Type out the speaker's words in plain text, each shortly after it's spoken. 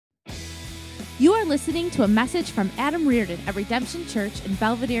You are listening to a message from Adam Reardon at Redemption Church in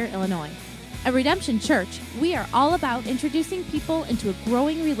Belvedere, Illinois. At Redemption Church, we are all about introducing people into a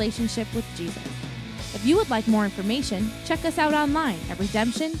growing relationship with Jesus. If you would like more information, check us out online at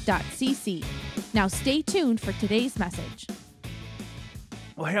redemption.cc. Now stay tuned for today's message.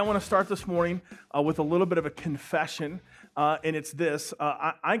 Well, hey, I want to start this morning with a little bit of a confession, and it's this.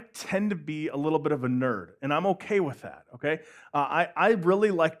 I tend to be a little bit of a nerd, and I'm okay with that, okay? I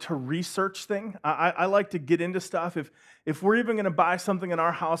really like to research things. I like to get into stuff. If we're even going to buy something in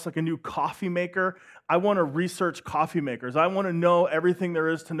our house, like a new coffee maker, I want to research coffee makers. I want to know everything there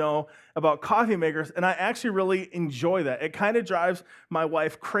is to know about coffee makers, and I actually really enjoy that. It kind of drives my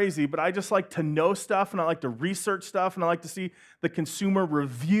wife crazy, but I just like to know stuff, and I like to research stuff, and I like to see the consumer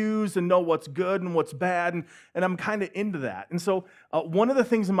reviews and know what's good and what's bad, and I'm kind of into that. And so one of the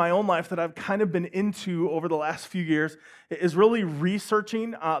things in my own life that I've kind of been into over the last few years is really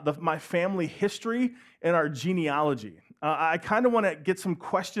researching my family history and our genealogy. I kind of want to get some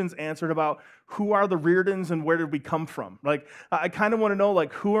questions answered about who are the Reardons and where did we come from? Like, I kind of want to know,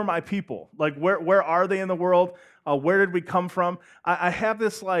 like, who are my people? Like, where are they in the world? Where did we come from? I have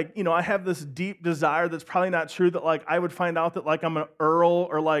this, like, I have this deep desire that's probably not true that, like, I would find out that, like, I'm an earl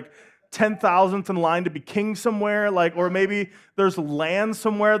or, like, 10,000th in line to be king somewhere, like, or maybe there's land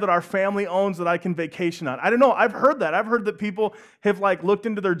somewhere that our family owns that I can vacation on. I don't know. I've heard that. I've heard that people have, like, looked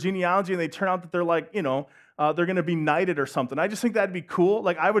into their genealogy and they turn out that they're, like, they're going to be knighted or something. I just think that'd be cool.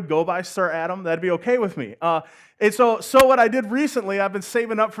 Like, I would go by Sir Adam. That'd be okay with me. And so what I did recently, I've been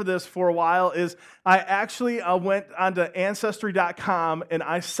saving up for this for a while, is I actually went onto Ancestry.com and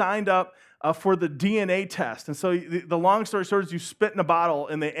I signed up for the DNA test. And so the long story short is you spit in a bottle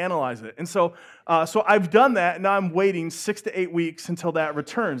and they analyze it. And so I've done that, and now I'm waiting 6 to 8 weeks until that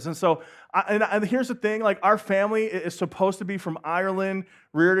returns. And so, and here's the thing, like, our family is supposed to be from Ireland.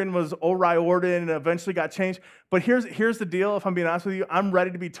 Reardon was O'Riordan and eventually got changed. But here's the deal, if I'm being honest with you, I'm ready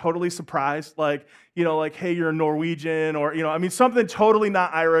to be totally surprised. Like, like, hey, you're a Norwegian, or, something totally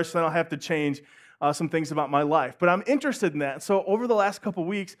not Irish, then I'll have to change some things about my life. But I'm interested in that. So over the last couple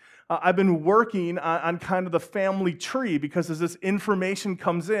weeks, I've been working on kind of the family tree, because as this information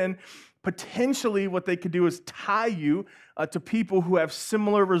comes in, potentially what they could do is tie you to people who have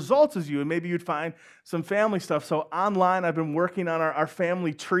similar results as you, and maybe you'd find some family stuff. So online, I've been working on our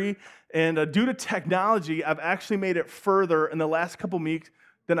family tree, and due to technology, I've actually made it further in the last couple weeks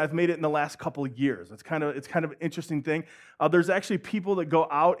than I've made it in the last couple of years. It's kind of an interesting thing. There's actually people that go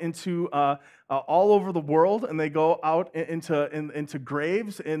out into all over the world, and they go out into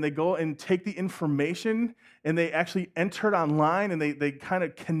graves, and they go and take the information, and they actually enter it online, and they kind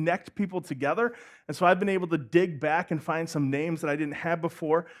of connect people together. And so I've been able to dig back and find some names that I didn't have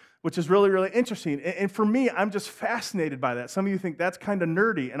before, which is really, really interesting. And for me, I'm just fascinated by that. Some of you think that's kind of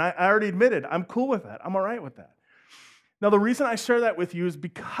nerdy, and I already admitted I'm cool with that. I'm all right with that. Now, the reason I share that with you is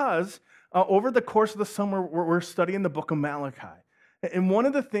because over the course of the summer, we're studying the book of Malachi. And one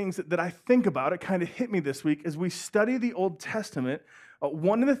of the things that I think about, it kind of hit me this week, as we study the Old Testament,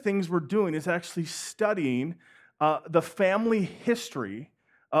 one of the things we're doing is actually studying the family history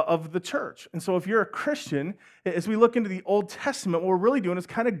of the church. And so if you're a Christian, as we look into the Old Testament, what we're really doing is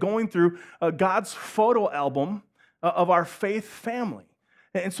kind of going through God's photo album of our faith family.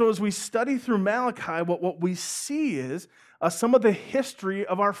 And so as we study through Malachi, what we see is some of the history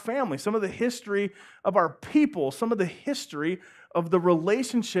of our family, some of the history of our people, some of the history of the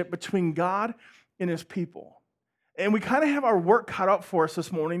relationship between God and his people. And we kind of have our work cut out for us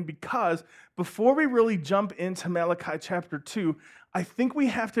this morning, because before we really jump into Malachi chapter 2, I think we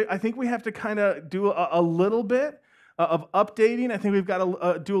have to kind of do a little bit of updating. I think we've got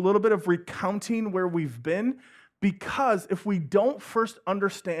to do a little bit of recounting where we've been. Because if we don't first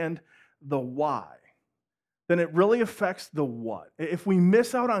understand the why, then it really affects the what. If we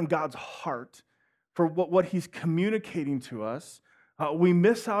miss out on God's heart for what he's communicating to us, we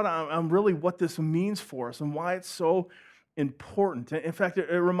miss out on really what this means for us and why it's so important. In fact, it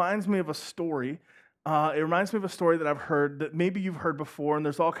reminds me of a story. It reminds me of a story that I've heard that maybe you've heard before, and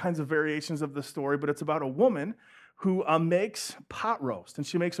there's all kinds of variations of the story, but it's about a woman who makes pot roast, and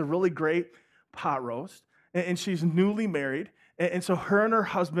she makes a really great pot roast. And she's newly married, and so her and her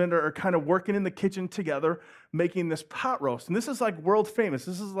husband are kind of working in the kitchen together, making this pot roast. And this is like world famous.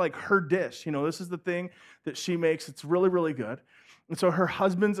 This is like her dish. This is the thing that she makes. It's really, really good. And so her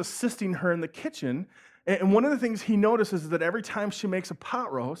husband's assisting her in the kitchen. And one of the things he notices is that every time she makes a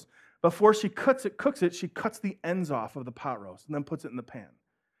pot roast, before she cooks it, she cuts the ends off of the pot roast and then puts it in the pan.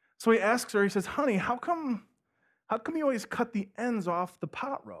 So he asks her, he says, honey, how come you always cut the ends off the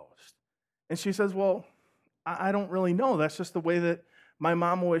pot roast? And she says, well, I don't really know. That's just the way that my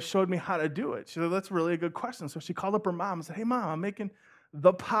mom always showed me how to do it. She said, that's really a good question. So she called up her mom and said, hey, Mom, I'm making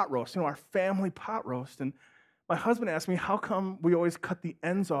the pot roast, our family pot roast. And my husband asked me, how come we always cut the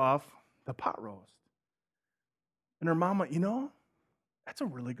ends off the pot roast? And her mom went, that's a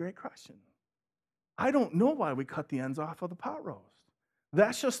really great question. I don't know why we cut the ends off of the pot roast.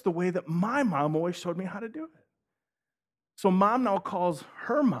 That's just the way that my mom always showed me how to do it. So mom now calls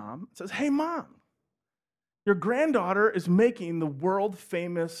her mom and says, hey, Mom, your granddaughter is making the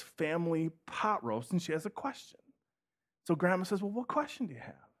world-famous family pot roast, and she has a question. So grandma says, well, what question do you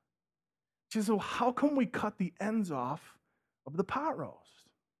have? She says, well, how come we cut the ends off of the pot roast?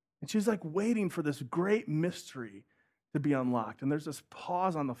 And she's like waiting for this great mystery to be unlocked. And there's this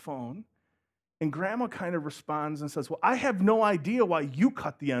pause on the phone, and grandma kind of responds and says, well, I have no idea why you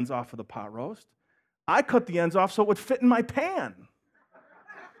cut the ends off of the pot roast. I cut the ends off so it would fit in my pan.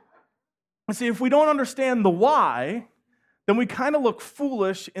 And see, if we don't understand the why, then we kind of look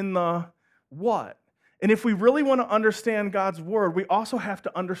foolish in the what. And if we really want to understand God's word, we also have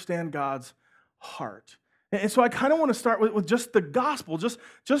to understand God's heart. And so I kind of want to start with just the gospel,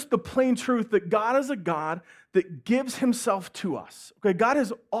 just the plain truth that God is a God that gives himself to us. Okay, God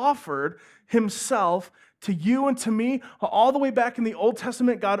has offered himself to you and to me. All the way back in the Old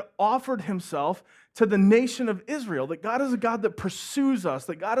Testament, God offered himself to the nation of Israel, that God is a God that pursues us,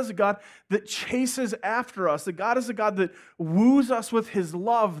 that God is a God that chases after us, that God is a God that woos us with his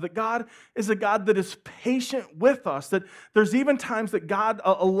love, that God is a God that is patient with us, that there's even times that God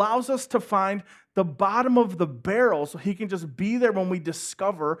allows us to find the bottom of the barrel so he can just be there when we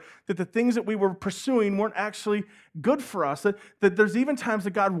discover that the things that we were pursuing weren't actually good for us, that there's even times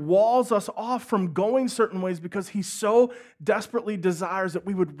that God walls us off from going certain ways because he so desperately desires that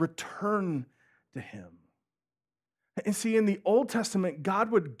we would return to him. And see, in the Old Testament, God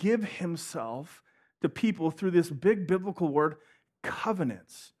would give himself to people through this big biblical word,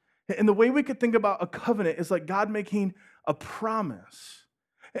 covenants. And the way we could think about a covenant is like God making a promise.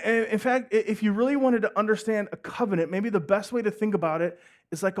 And in fact, if you really wanted to understand a covenant, maybe the best way to think about it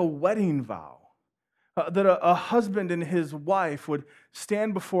is like a wedding vow. That a husband and his wife would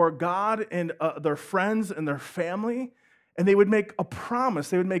stand before God and their friends and their family, and they would make a promise.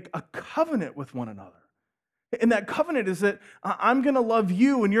 They would make a covenant with one another. And that covenant is that I'm going to love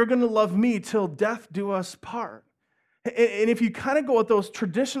you and you're going to love me till death do us part. And if you kind of go with those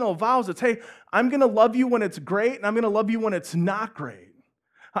traditional vows, it's, hey, I'm going to love you when it's great, and I'm going to love you when it's not great.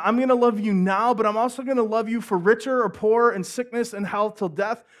 I'm going to love you now, but I'm also going to love you for richer or poorer in sickness and health till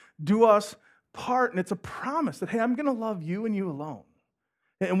death do us part. And it's a promise that, hey, I'm going to love you and you alone.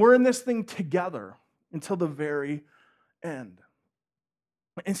 And we're in this thing together until the very end.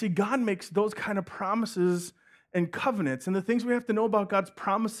 And see, God makes those kind of promises and covenants. And the things we have to know about God's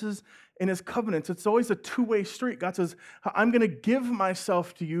promises and his covenants, it's always a two-way street. God says, I'm going to give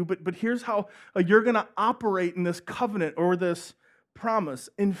myself to you, but here's how you're going to operate in this covenant or this promise.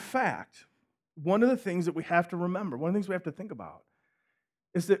 In fact, one of the things that we have to remember, one of the things we have to think about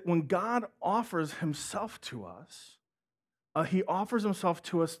is that when God offers himself to us, he offers himself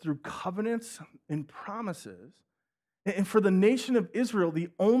to us through covenants and promises. And for the nation of Israel, the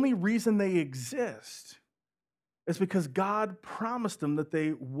only reason they exist is because God promised them that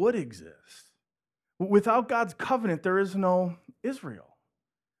they would exist. Without God's covenant, there is no Israel.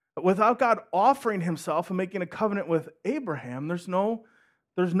 Without God offering himself and making a covenant with Abraham, there's no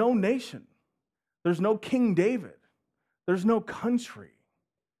nation. There's no King David. There's no country.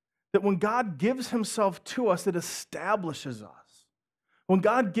 That when God gives himself to us, it establishes us. When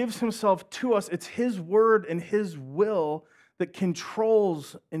God gives himself to us, it's his word and his will that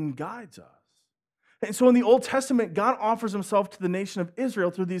controls and guides us. And so in the Old Testament, God offers himself to the nation of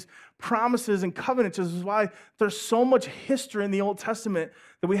Israel through these promises and covenants. This is why there's so much history in the Old Testament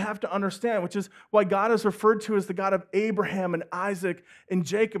that we have to understand, which is why God is referred to as the God of Abraham and Isaac and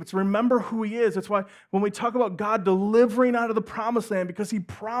Jacob. It's remember who he is. That's why when we talk about God delivering out of the promised land, because he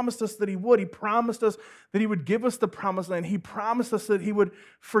promised us that he would. He promised us that he would give us the promised land. He promised us that he would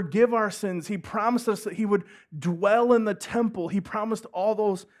forgive our sins. He promised us that he would dwell in the temple. He promised all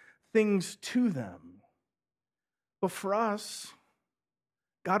those things to them. But for us,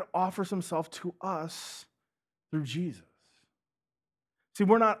 God offers himself to us through Jesus. See,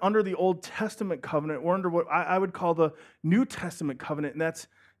 we're not under the Old Testament covenant. We're under what I would call the New Testament covenant, and that's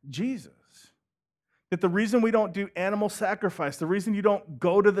Jesus. That the reason we don't do animal sacrifice, the reason you don't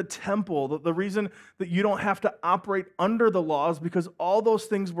go to the temple, the reason that you don't have to operate under the laws, because all those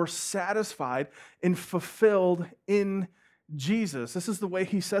things were satisfied and fulfilled in Jesus. This is the way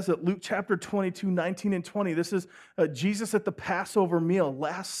he says it. Luke chapter 22, 19 and 20. This is Jesus at the Passover meal,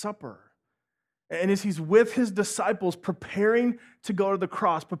 Last Supper. And as he's with his disciples, preparing to go to the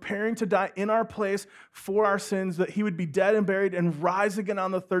cross, preparing to die in our place for our sins, that he would be dead and buried and rise again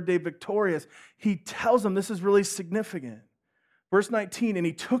on the third day victorious, he tells them this is really significant. Verse 19, and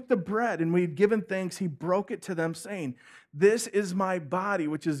he took the bread, and when he had given thanks, he broke it to them, saying, "This is my body,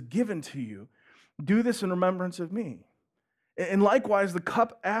 which is given to you. Do this in remembrance of me." And likewise, the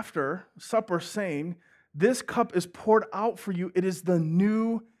cup after supper, saying, "This cup is poured out for you. It is the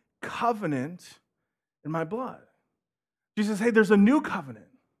new covenant in my blood." Jesus says, hey, there's a new covenant.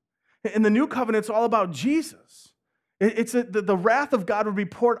 In the new covenant, it's all about Jesus. It's the wrath of God would be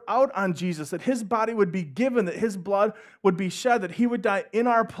poured out on Jesus, that his body would be given, that his blood would be shed, that he would die in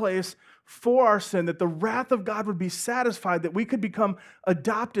our place for our sin, that the wrath of God would be satisfied, that we could become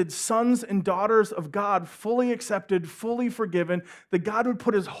adopted sons and daughters of God, fully accepted, fully forgiven, that God would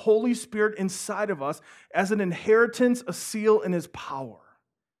put his Holy Spirit inside of us as an inheritance, a seal, and his power.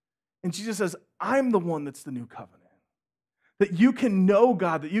 And Jesus says, I'm the one that's the new covenant. That you can know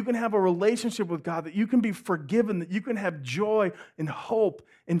God, that you can have a relationship with God, that you can be forgiven, that you can have joy and hope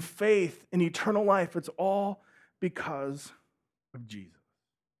and faith and eternal life. It's all because of Jesus.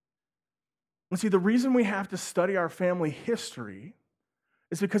 And see, the reason we have to study our family history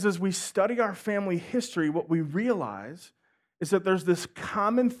is because as we study our family history, what we realize is that there's this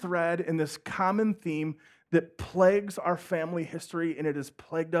common thread and this common theme that plagues our family history, and it has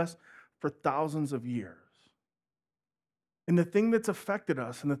plagued us for thousands of years. And the thing that's affected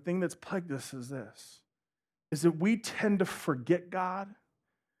us and the thing that's plagued us is this, is that we tend to forget God,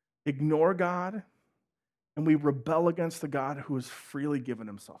 ignore God, and we rebel against the God who has freely given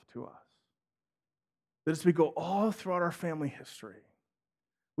himself to us. That as we go all throughout our family history,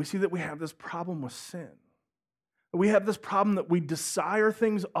 we see that we have this problem with sin. We have this problem that we desire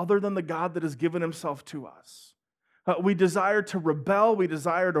things other than the God that has given himself to us. We desire to rebel, we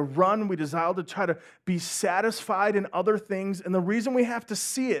desire to run, we desire to try to be satisfied in other things. And the reason we have to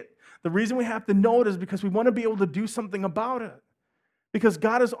see it, the reason we have to know it is because we want to be able to do something about it. Because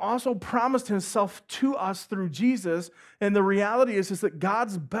God has also promised himself to us through Jesus. And the reality is that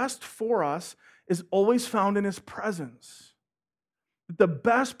God's best for us is always found in his presence. The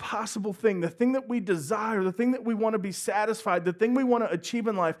best possible thing, the thing that we desire, the thing that we want to be satisfied, the thing we want to achieve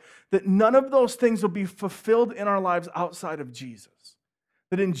in life, that none of those things will be fulfilled in our lives outside of Jesus.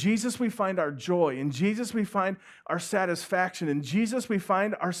 That in Jesus we find our joy, in Jesus we find our satisfaction, in Jesus we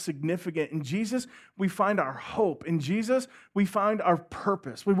find our significance, in Jesus we find our hope, in Jesus we find our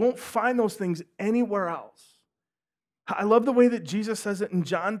purpose. We won't find those things anywhere else. I love the way that Jesus says it in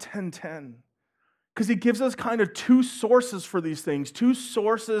John 10:10. Because he gives us kind of two sources for these things, two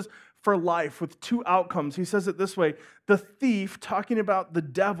sources for life with two outcomes. He says it this way, the thief, talking about the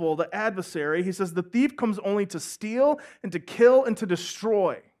devil, the adversary, he says the thief comes only to steal and to kill and to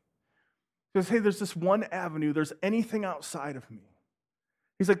destroy. He says, hey, there's this one avenue, there's anything outside of me.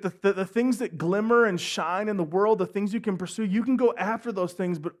 He's like, the things that glimmer and shine in the world, the things you can pursue, you can go after those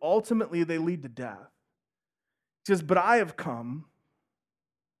things, but ultimately they lead to death. He says, but I have come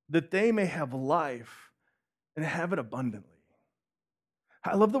that they may have life and have it abundantly.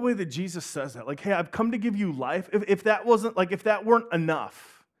 I love the way that Jesus says that. Like, hey, I've come to give you life. If that weren't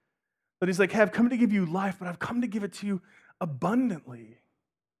enough, that he's like, hey, I've come to give you life, but I've come to give it to you abundantly.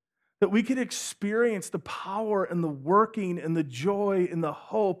 That we could experience the power and the working and the joy and the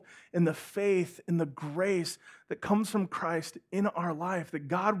hope and the faith and the grace that comes from Christ in our life. That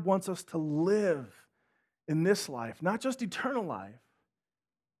God wants us to live in this life, not just eternal life,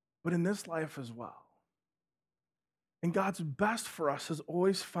 but in this life as well. And God's best for us is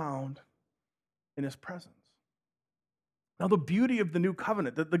always found in his presence. Now, the beauty of the new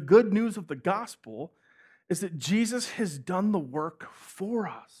covenant, the good news of the gospel, is that Jesus has done the work for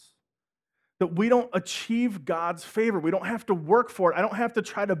us. That we don't achieve God's favor. We don't have to work for it. I don't have to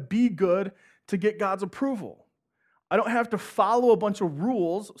try to be good to get God's approval. I don't have to follow a bunch of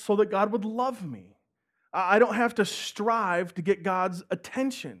rules so that God would love me. I don't have to strive to get God's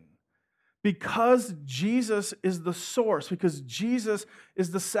attention. Because Jesus is the source, because Jesus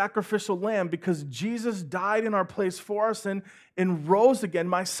is the sacrificial lamb, because Jesus died in our place for our sin and rose again,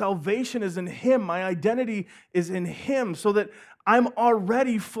 my salvation is in him, my identity is in him, so that I'm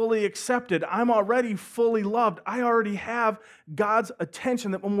already fully accepted, I'm already fully loved, I already have God's attention,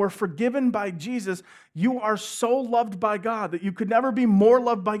 that when we're forgiven by Jesus, you are so loved by God that you could never be more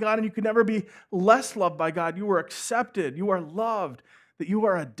loved by God and you could never be less loved by God. You are accepted, you are loved, that you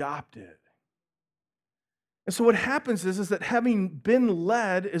are adopted. And so what happens is that having been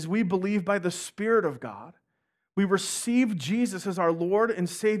led, as we believe, by the Spirit of God, we receive Jesus as our Lord and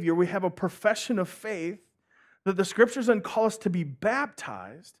Savior. We have a profession of faith that the Scriptures then call us to be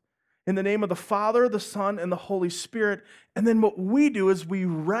baptized. In the name of the Father, the Son, and the Holy Spirit. And then what we do is we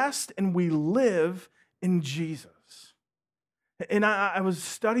rest and we live in Jesus. And I was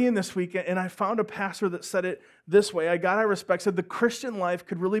studying this week, and I found a pastor that said it this way. I respect, said the Christian life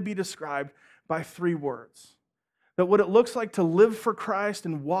could really be described by 3 words. That what it looks like to live for Christ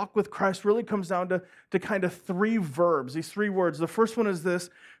and walk with Christ really comes down to kind of 3 verbs, these 3 words. The first one is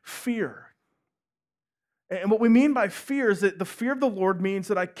this: fear. And what we mean by fear is that the fear of the Lord means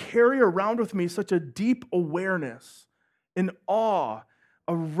that I carry around with me such a deep awareness, an awe,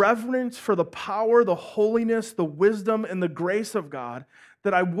 a reverence for the power, the holiness, the wisdom, and the grace of God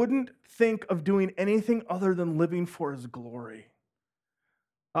that I wouldn't think of doing anything other than living for His glory.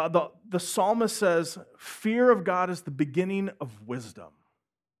 The psalmist says, fear of God is the beginning of wisdom.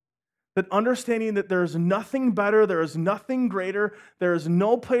 That understanding that there is nothing better, there is nothing greater, there is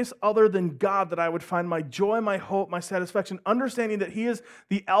no place other than God that I would find my joy, my hope, my satisfaction. Understanding that He is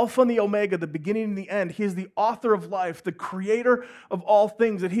the Alpha and the Omega, the beginning and the end. He is the author of life, the creator of all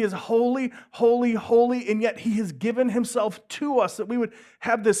things. That He is holy, holy, holy, and yet He has given Himself to us. That we would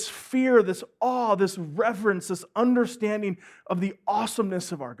have this fear, this awe, this reverence, this understanding of the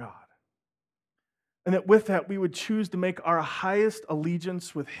awesomeness of our God. And that with that, we would choose to make our highest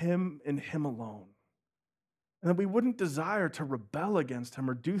allegiance with Him and Him alone. And that we wouldn't desire to rebel against Him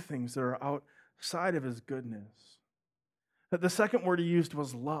or do things that are outside of His goodness. That the second word He used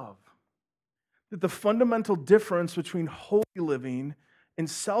was love. That the fundamental difference between holy living and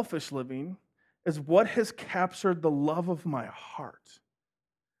selfish living is what has captured the love of my heart.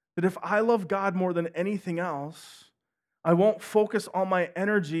 That if I love God more than anything else, I won't focus all my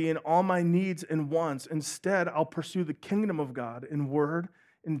energy and all my needs and wants. Instead, I'll pursue the kingdom of God in word,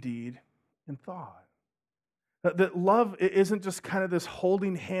 in deed, and thought. That love isn't just kind of this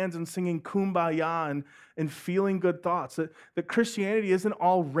holding hands and singing kumbaya and feeling good thoughts. That Christianity isn't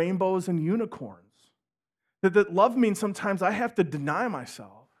all rainbows and unicorns. That love means sometimes I have to deny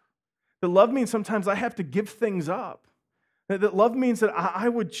myself. That love means sometimes I have to give things up. That love means that I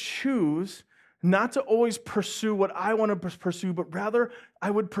would choose not to always pursue what I want to pursue, but rather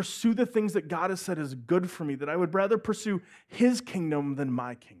I would pursue the things that God has said is good for me, that I would rather pursue His kingdom than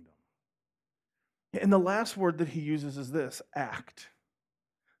my kingdom. And the last word that He uses is this: act.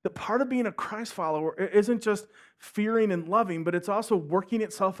 That part of being a Christ follower isn't just fearing and loving, but it's also working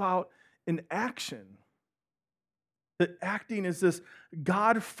itself out in action. That acting is this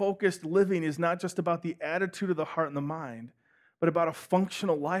God-focused living is not just about the attitude of the heart and the mind, but about a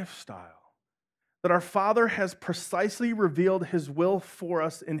functional lifestyle. That our Father has precisely revealed His will for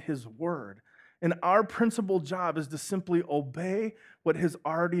us in His Word. And our principal job is to simply obey what has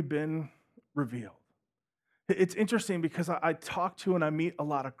already been revealed. It's interesting because I talk to and I meet a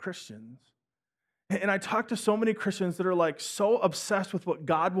lot of Christians. And I talk to so many Christians that are like so obsessed with what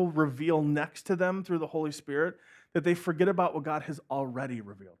God will reveal next to them through the Holy Spirit that they forget about what God has already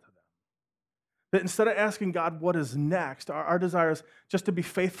revealed to them. That instead of asking God what is next, our desire is just to be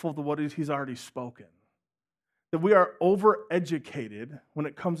faithful to what He's already spoken. That we are overeducated when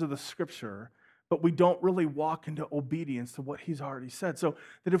it comes to the Scripture, but we don't really walk into obedience to what He's already said. So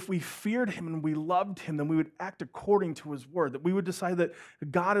that if we feared Him and we loved Him, then we would act according to His word. That we would decide that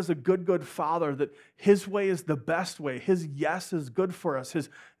God is a good, good Father, that His way is the best way. His yes is good for us. His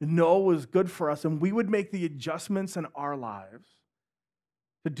no is good for us. And we would make the adjustments in our lives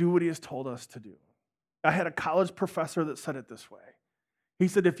to do what He has told us to do. I had a college professor that said it this way. He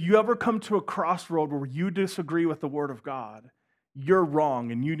said, if you ever come to a crossroad where you disagree with the Word of God, you're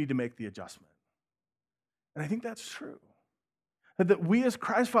wrong and you need to make the adjustment. And I think that's true. That we as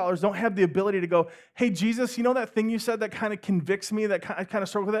Christ followers don't have the ability to go, hey, Jesus, you know that thing you said that kind of convicts me, that I kind of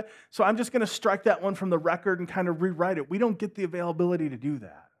struggle with that? So I'm just going to strike that one from the record and kind of rewrite it. We don't get the availability to do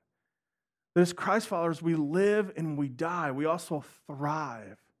that. But as Christ followers, we live and we die. We also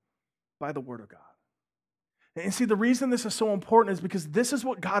thrive by the Word of God. And see, the reason this is so important is because this is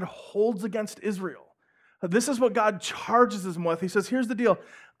what God holds against Israel. This is what God charges them with. He says, here's the deal.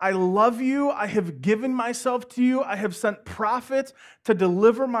 I love you. I have given myself to you. I have sent prophets to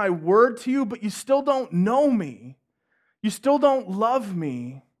deliver my word to you, but you still don't know me. You still don't love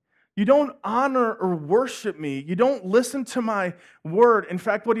me. You don't honor or worship me. You don't listen to my word. In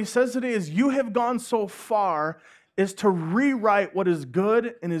fact, what he says today is you have gone so far as to rewrite what is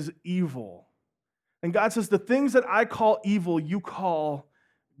good and is evil. And God says, the things that I call evil, you call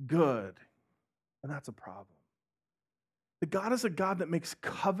good. And that's a problem. That God is a God that makes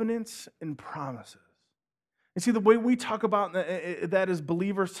covenants and promises. And see, the way we talk about that as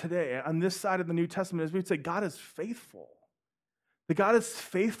believers today, on this side of the New Testament, is we'd say God is faithful. That God is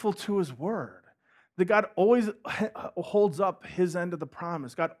faithful to His word. that God always holds up his end of the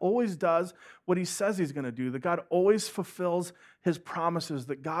promise. God always does what he says he's going to do, that God always fulfills his promises,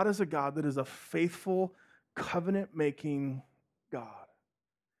 that God is a God that is a faithful, covenant-making God.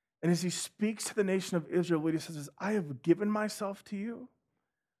 And as he speaks to the nation of Israel, what he says is, I have given myself to you.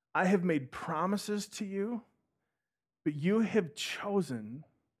 I have made promises to you, but you have chosen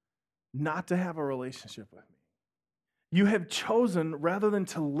not to have a relationship with me. You have chosen, rather than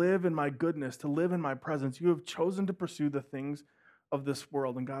to live in my goodness, to live in my presence, you have chosen to pursue the things of this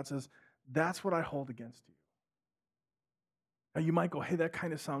world. And God says, that's what I hold against you. Now you might go, hey, that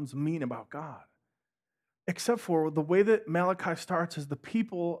kind of sounds mean about God. Except for the way that Malachi starts is the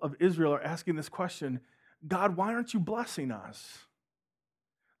people of Israel are asking this question, God, why aren't you blessing us?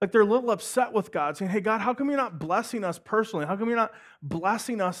 Like they're a little upset with God, saying, hey, God, how come you're not blessing us personally? How come you're not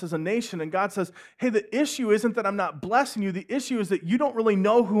blessing us as a nation? And God says, hey, the issue isn't that I'm not blessing you. The issue is that you don't really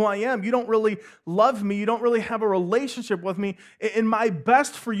know who I am. You don't really love me. You don't really have a relationship with me. And my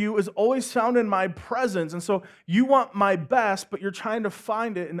best for you is always found in my presence. And so you want my best, but you're trying to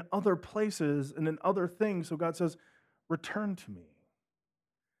find it in other places and in other things. So God says, return to me.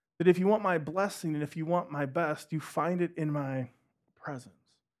 That if you want my blessing and if you want my best, you find it in my presence.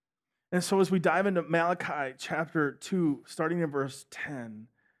 And so as we dive into Malachi chapter 2, starting in verse 10,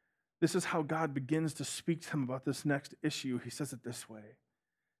 this is how God begins to speak to him about this next issue. He says it this way,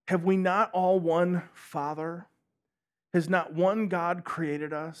 have we not all one Father? Has not one God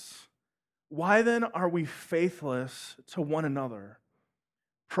created us? Why then are we faithless to one another,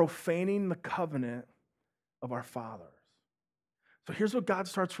 profaning the covenant of our fathers? So here's what God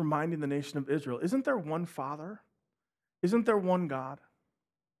starts reminding the nation of Israel. Isn't there one Father? Isn't there one God?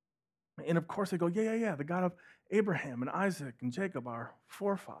 And of course they go, yeah, the God of Abraham and Isaac and Jacob, our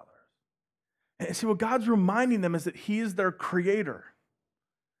forefathers. And see, what God's reminding them is that he is their creator,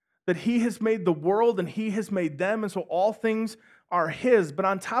 that he has made the world and he has made them, and so all things are his. But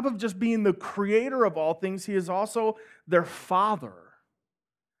on top of just being the creator of all things, he is also their father,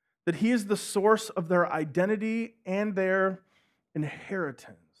 that he is the source of their identity and their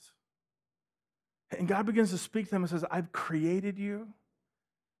inheritance. And God begins to speak to them and says, I've created you.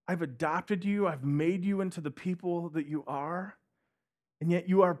 I've adopted you. I've made you into the people that you are. And yet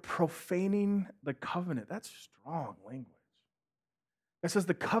you are profaning the covenant. That's strong language. It says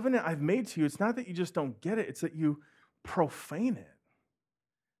the covenant I've made to you, it's not that you just don't get it. It's that you profane it.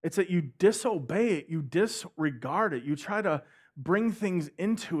 It's that you disobey it. You disregard it. You try to bring things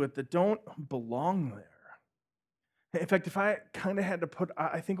into it that don't belong there. In fact, if I kind of had to put,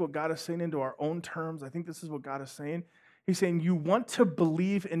 I think what God is saying into our own terms, I think this is what God is saying. He's saying, you want to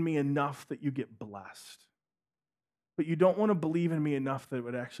believe in me enough that you get blessed, but you don't want to believe in me enough that it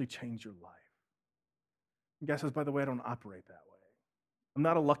would actually change your life. And God says, by the way, I don't operate that way. I'm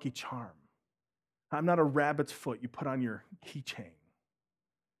not a lucky charm. I'm not a rabbit's foot you put on your keychain.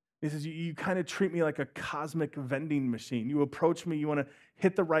 He says, you kind of treat me like a cosmic vending machine. You approach me, you want to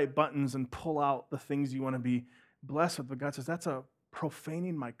hit the right buttons and pull out the things you want to be blessed with. But God says, that's a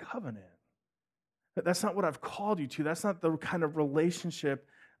profaning my covenant. That's not what I've called you to. That's not the kind of relationship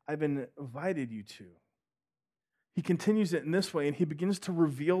I've invited you to. He continues it in this way, and he begins to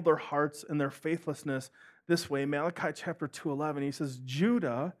reveal their hearts and their faithlessness this way. Malachi chapter 2:11, he says,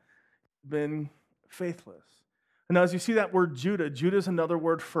 Judah has been faithless. And now as you see that word Judah, Judah is another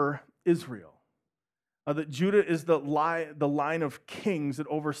word for Israel. That Judah is the line of kings that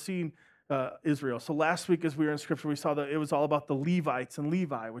oversee Israel. So last week as we were in Scripture, we saw that it was all about the Levites and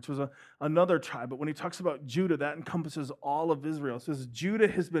Levi, which was another tribe. But when he talks about Judah, that encompasses all of Israel. It says, Judah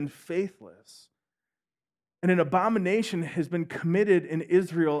has been faithless, and an abomination has been committed in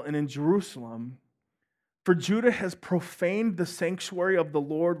Israel and in Jerusalem. For Judah has profaned the sanctuary of the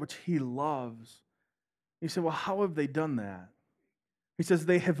Lord, which he loves. You say, well, how have they done that? He says,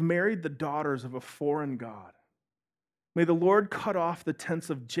 they have married the daughters of a foreign god. May the Lord cut off the tents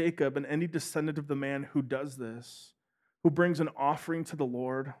of Jacob and any descendant of the man who does this, who brings an offering to the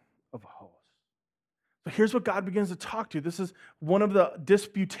Lord of hosts. So here's what God begins to talk to. This is one of the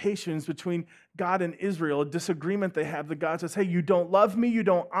disputations between God and Israel, a disagreement they have. That God says, hey, you don't love me, you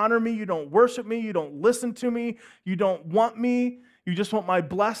don't honor me, you don't worship me, you don't listen to me, you don't want me, you just want my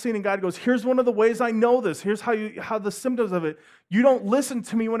blessing. And God goes, here's one of the ways I know this. Here's how the symptoms of it. You don't listen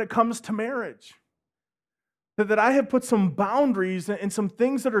to me when it comes to marriage. That I have put some boundaries and some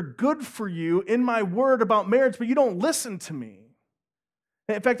things that are good for you in my word about marriage, but you don't listen to me.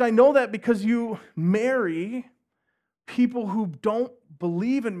 In fact, I know that because you marry people who don't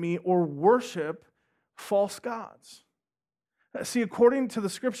believe in me or worship false gods. See, according to the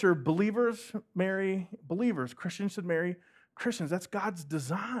Scripture, believers marry believers. Christians should marry Christians. That's God's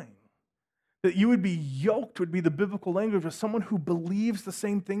design. That you would be yoked would be the biblical language of someone who believes the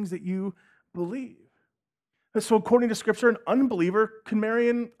same things that you believe. And so according to Scripture, an unbeliever can marry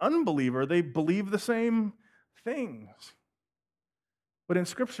an unbeliever. They believe the same things. But in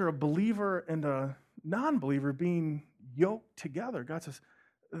Scripture, a believer and a non-believer being yoked together, God says,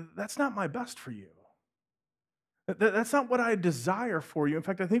 that's not my best for you. That's not what I desire for you. In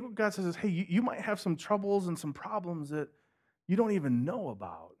fact, I think what God says is, hey, you might have some troubles and some problems that you don't even know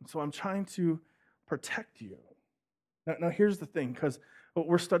about. So I'm trying to protect you. Now here's the thing, because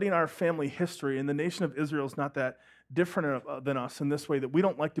we're studying our family history, and the nation of Israel is not that different than us in this way, that we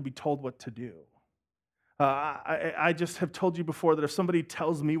don't like to be told what to do. I just have told you before that if somebody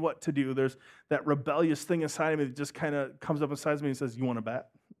tells me what to do, there's that rebellious thing inside of me that just kind of comes up inside me and says, you want to bet?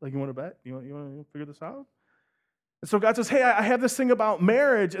 Like, you want to bet? You want to figure this out? And so God says, hey, I have this thing about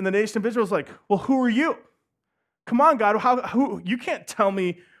marriage, and the nation of Israel is like, well, who are you? Come on, God, who? You can't tell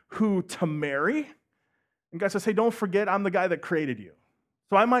me who to marry. And God says, hey, don't forget, I'm the guy that created you.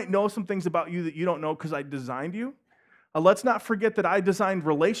 So I might know some things about you that you don't know because I designed you. Let's not forget that I designed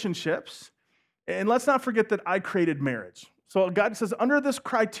relationships, and let's not forget that I created marriage. So God says, under this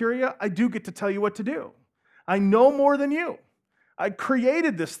criteria, I do get to tell you what to do. I know more than you. I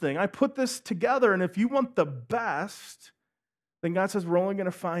created this thing. I put this together, and if you want the best, then God says we're only going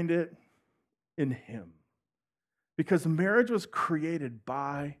to find it in Him. Because marriage was created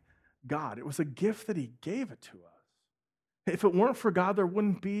by God. It was a gift that He gave it to us. If it weren't for God, there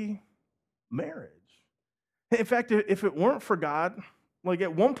wouldn't be marriage. In fact, if it weren't for God, like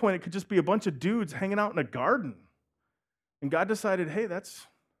at one point it could just be a bunch of dudes hanging out in a garden. And God decided, hey, that's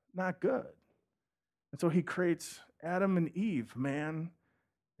not good. And so He creates Adam and Eve, man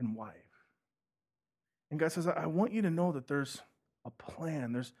and wife. And God says, I want you to know that there's a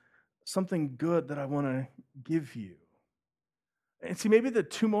plan. There's something good that I want to give you. And see, maybe the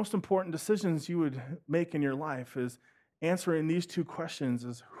two most important decisions you would make in your life is answering these two questions: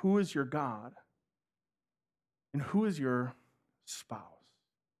 is who is your God and who is your spouse?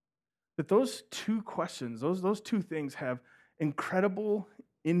 That those two questions, those two things have incredible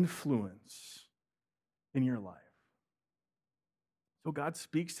influence in your life. So God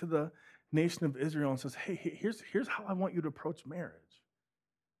speaks to the nation of Israel and says, hey, here's how I want you to approach marriage.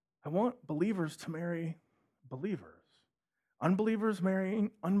 I want believers to marry believers. Unbelievers marrying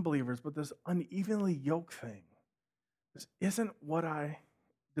unbelievers, but this unevenly yoked thing, this isn't what I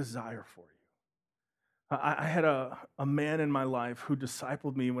desire for you. I had a man in my life who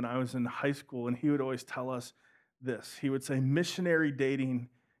discipled me when I was in high school, and he would always tell us this. He would say, missionary dating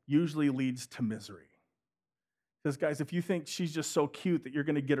usually leads to misery. He says, guys, if you think she's just so cute that you're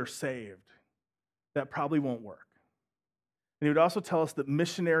going to get her saved, that probably won't work. And he would also tell us that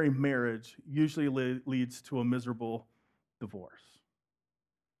missionary marriage usually leads to a miserable divorce.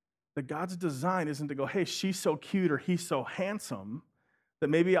 That God's design isn't to go, hey, she's so cute or he's so handsome that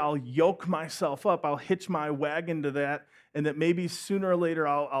maybe I'll yoke myself up, I'll hitch my wagon to that, and that maybe sooner or later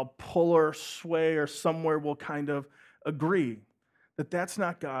I'll pull or sway or somewhere we'll kind of agree. That's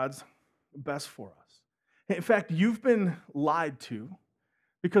not God's best for us. In fact, you've been lied to,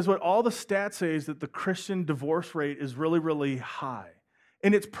 because what all the stats say is that the Christian divorce rate is really, really high.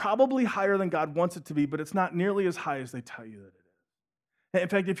 And it's probably higher than God wants it to be, but it's not nearly as high as they tell you that it is. In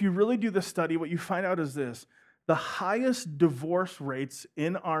fact, if you really do this study, what you find out is this: the highest divorce rates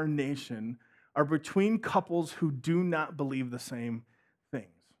in our nation are between couples who do not believe the same things.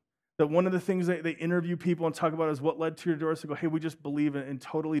 That one of the things they interview people and talk about is what led to your divorce. They go, hey, we just believe in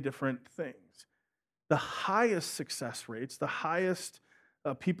totally different things. The highest success rates, the highest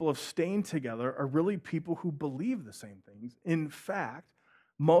people of staying together are really people who believe the same things. In fact,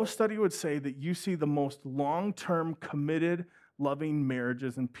 most study would say that you see the most long-term, committed, loving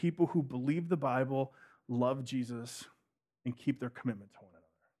marriages and people who believe the Bible, love Jesus, and keep their commitment to one another.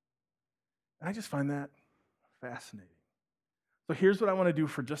 And I just find that fascinating. So here's what I want to do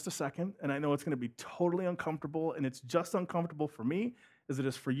for just a second, and I know it's going to be totally uncomfortable, and it's just uncomfortable for me as it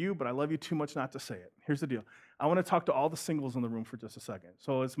is for you, but I love you too much not to say it. Here's the deal. I want to talk to all the singles in the room for just a second.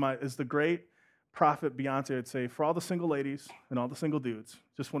 So as the great prophet Beyonce would say, for all the single ladies and all the single dudes,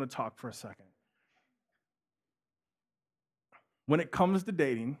 just want to talk for a second. When it comes to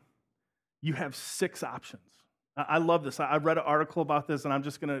dating, you have 6 options. I love this. I read an article about this, and I'm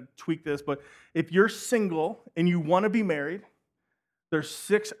just going to tweak this, but if you're single and you want to be married, there's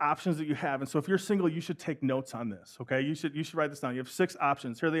 6 options that you have. And so if you're single, you should take notes on this, okay? You should write this down. You have 6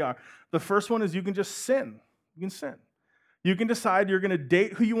 options. Here they are. The first one is you can just sin. You can sin. You can decide you're going to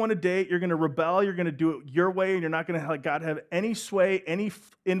date who you want to date. You're going to rebel. You're going to do it your way, and you're not going to let God have any sway, any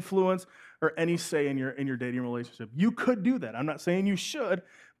influence, or any say in your dating relationship. You could do that. I'm not saying you should,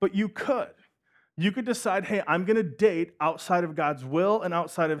 but you could. You could decide, hey, I'm going to date outside of God's will and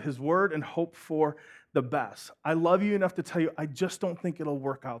outside of his word and hope for the best. I love you enough to tell you, I just don't think it'll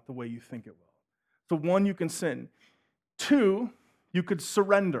work out the way you think it will. So 1, you can sin. 2, you could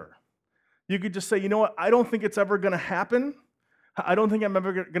surrender. You could just say, you know what, I don't think it's ever going to happen. I don't think I'm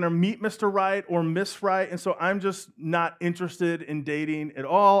ever going to meet Mr. Right or Miss Right, and so I'm just not interested in dating at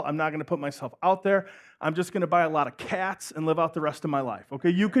all. I'm not going to put myself out there. I'm just going to buy a lot of cats and live out the rest of my life.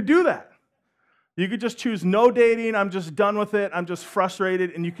 Okay, you could do that. You could just choose no dating. I'm just done with it. I'm just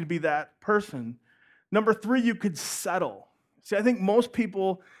frustrated, and you could be that person. Number 3, you could settle. See, I think most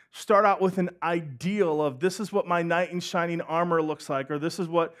people start out with an ideal of this is what my knight in shining armor looks like, or this is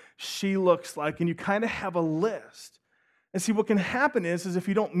what she looks like, and you kind of have a list. And see, what can happen is if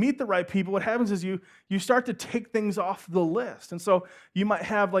you don't meet the right people, what happens is you start to take things off the list. And so you might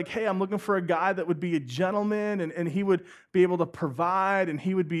have like, hey, I'm looking for a guy that would be a gentleman, and he would be able to provide, and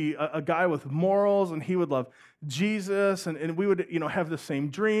he would be a guy with morals, and he would love Jesus, and we would, have the same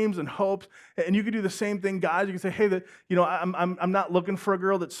dreams and hopes. And you could do the same thing, guys. You could say, hey, I'm not looking for a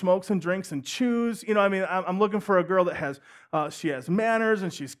girl that smokes and drinks and chews. I'm looking for a girl that she has manners,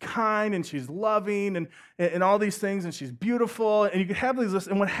 and she's kind, and she's loving, and all these things, and she's beautiful. And you could have these lists.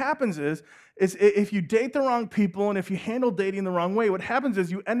 And what happens is if you date the wrong people, and if you handle dating the wrong way, what happens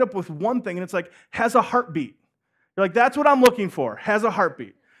is you end up with one thing, and it's like, has a heartbeat. You're like, that's what I'm looking for, has a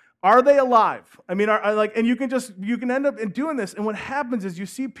heartbeat. Are they alive? And you can end up in doing this. And what happens is you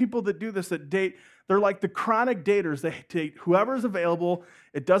see people that do this, that date, they're like the chronic daters. They date whoever's available.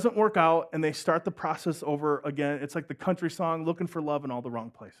 It doesn't work out, and they start the process over again. It's like the country song, looking for love in all the wrong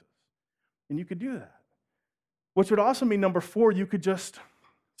places. And you could do that. Which would also mean, number 4, you could just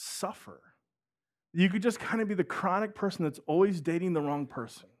suffer. You could just kind of be the chronic person that's always dating the wrong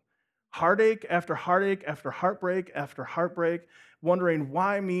person. Heartache after heartache after heartbreak after heartbreak, wondering,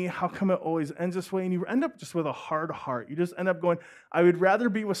 why me? How come it always ends this way? And you end up just with a hard heart. You just end up going, I would rather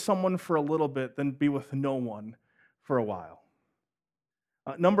be with someone for a little bit than be with no one for a while.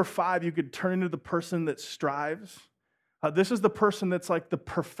 Number 5, you could turn into the person that strives. This is the person that's like the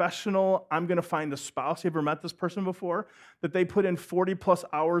professional, I'm going to find a spouse. You ever met this person before? That they put in 40 plus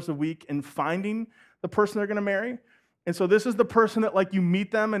hours a week in finding the person they're going to marry. And so this is the person that like you meet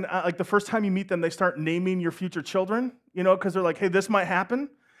them, and like the first time you meet them, they start naming your future children, because they're like, hey, this might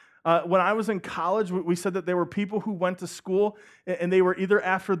happen. When I was in college, we said that there were people who went to school and they were either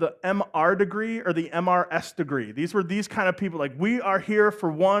after the MR degree or the MRS degree. These were these kind of people, like, we are here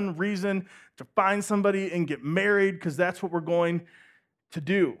for one reason, to find somebody and get married because that's what we're going to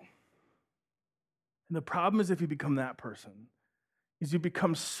do. And the problem is if you become that person, is you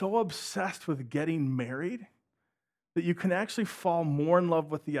become so obsessed with getting married that you can actually fall more in love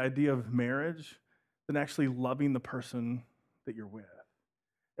with the idea of marriage than actually loving the person that you're with.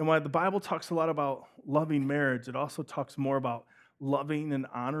 And while the Bible talks a lot about loving marriage, it also talks more about loving and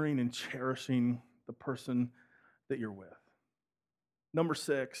honoring and cherishing the person that you're with. Number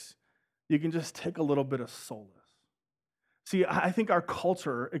 6, you can just take a little bit of solace. See, I think our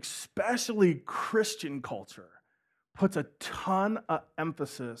culture, especially Christian culture, puts a ton of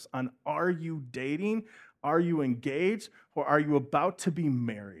emphasis on, are you dating? Are you engaged, or are you about to be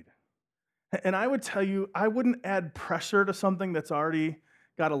married? And I would tell you, I wouldn't add pressure to something that's already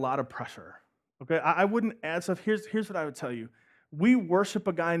got a lot of pressure. Okay, I wouldn't add stuff. Here's what I would tell you. We worship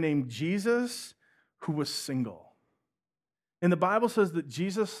a guy named Jesus who was single. And the Bible says that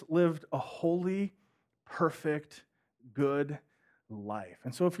Jesus lived a holy, perfect, good life.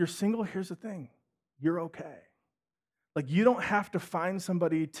 And so if you're single, here's the thing. You're okay. Like, you don't have to find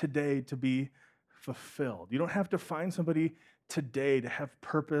somebody today to be fulfilled. You don't have to find somebody today to have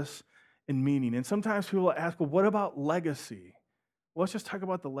purpose and meaning. And sometimes people will ask, well, what about legacy? Well, let's just talk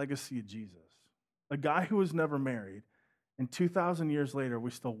about the legacy of Jesus. A guy who was never married, and 2,000 years later, we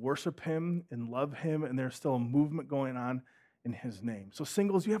still worship him and love him, and there's still a movement going on in his name. So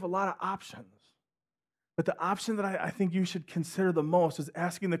singles, you have a lot of options. But the option that I think you should consider the most is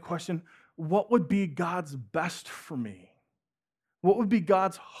asking the question, what would be God's best for me? What would be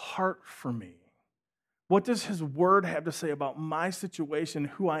God's heart for me? What does his word have to say about my situation,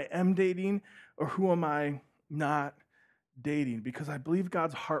 who I am dating, or who am I not dating? Because I believe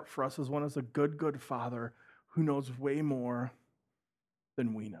God's heart for us is one as a good, good father who knows way more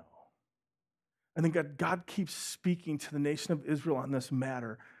than we know. I think God keeps speaking to the nation of Israel on this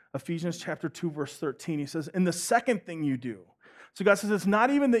matter. Ephesians chapter 2, verse 13, he says, and the second thing you do. So God says it's not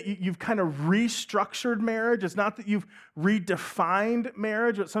even that you've kind of restructured marriage. It's not that you've redefined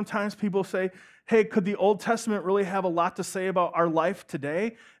marriage. But sometimes people say, hey, could the Old Testament really have a lot to say about our life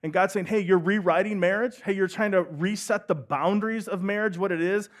today? And God's saying, hey, you're rewriting marriage. Hey, you're trying to reset the boundaries of marriage, what it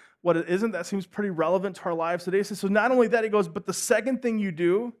is, what it isn't. That seems pretty relevant to our lives today. So not only that, he goes, but the second thing you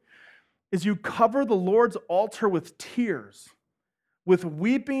do is you cover the Lord's altar with tears, with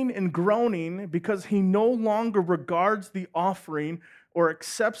weeping and groaning, because he no longer regards the offering or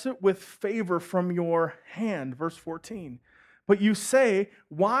accepts it with favor from your hand. Verse 14. But you say,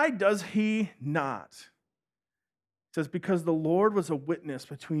 why does he not? It says, because the Lord was a witness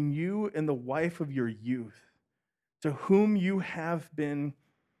between you and the wife of your youth, to whom you have been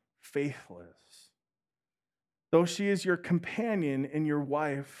faithless. Though she is your companion and your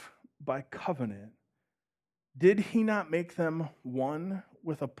wife by covenant, did he not make them one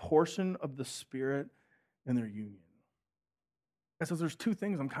with a portion of the Spirit in their union? And so there's two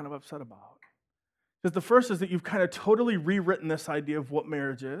things I'm kind of upset about. Because the first is that you've kind of totally rewritten this idea of what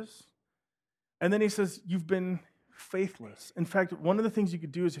marriage is. And then he says, you've been faithless. In fact, one of the things you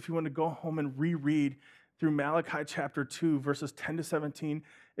could do is if you want to go home and reread through Malachi chapter 2, verses 10 to 17,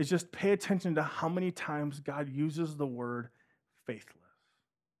 is just pay attention to how many times God uses the word faithless.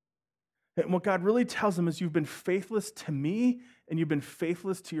 And what God really tells them is you've been faithless to me and you've been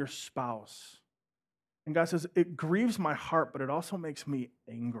faithless to your spouse. And God says, it grieves my heart, but it also makes me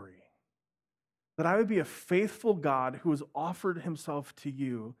angry. That I would be a faithful God who has offered himself to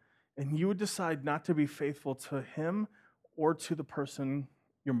you, and you would decide not to be faithful to him or to the person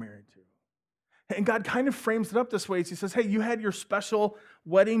you're married to. And God kind of frames it up this way. He says, hey, you had your special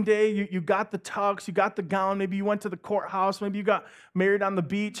wedding day. You got the tux, you got the gown. Maybe you went to the courthouse. Maybe you got married on the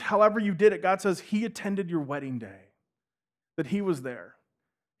beach. However you did it, God says he attended your wedding day, that he was there.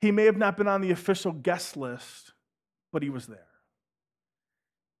 He may have not been on the official guest list, but he was there.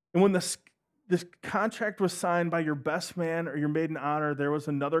 And when this contract was signed by your best man or your maid in honor, there was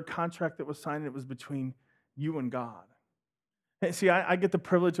another contract that was signed, and it was between you and God. And see, I get the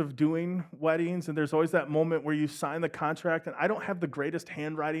privilege of doing weddings, and there's always that moment where you sign the contract, and I don't have the greatest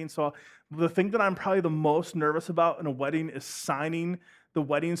handwriting, so the thing that I'm probably the most nervous about in a wedding is signing the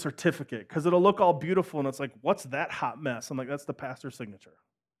wedding certificate, because it'll look all beautiful, and it's like, what's that hot mess? I'm like, that's the pastor's signature.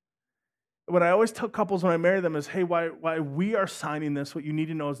 What I always tell couples when I marry them is, hey, why we are signing this, what you need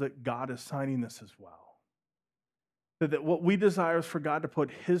to know is that God is signing this as well. That what we desire is for God to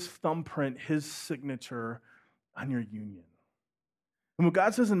put his thumbprint, his signature on your union. And what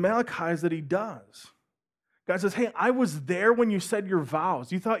God says in Malachi is that he does. God says, hey, I was there when you said your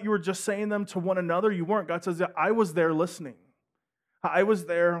vows. You thought you were just saying them to one another. You weren't. God says, that I was there listening. I was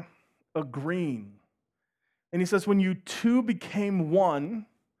there agreeing. And he says, when you two became one,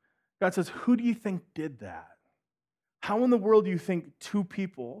 God says, who do you think did that? How in the world do you think two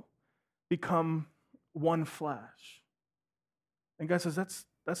people become one flesh? And God says,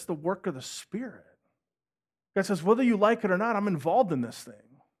 that's the work of the Spirit. God says, whether you like it or not, I'm involved in this thing.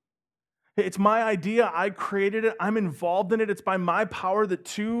 It's my idea. I created it. I'm involved in it. It's by my power that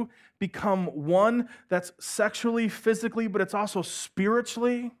two become one. That's sexually, physically, but it's also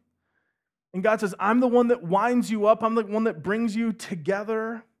spiritually. And God says, I'm the one that winds you up. I'm the one that brings you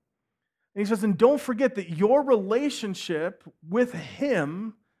together. And he says, and don't forget that your relationship with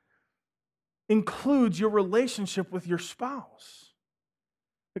him includes your relationship with your spouse.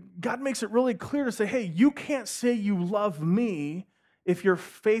 God makes it really clear to say, hey, you can't say you love me if you're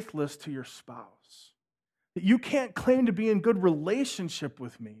faithless to your spouse. You can't claim to be in good relationship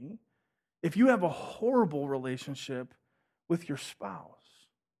with me if you have a horrible relationship with your spouse.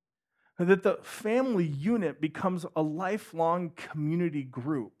 That the family unit becomes a lifelong community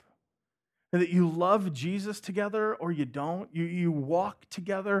group. And that you love Jesus together or you don't. You walk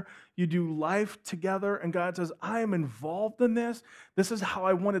together. You do life together. And God says, I am involved in this. This is how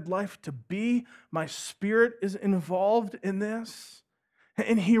I wanted life to be. My Spirit is involved in this.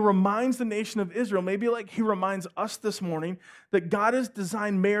 And he reminds the nation of Israel, maybe like he reminds us this morning, that God has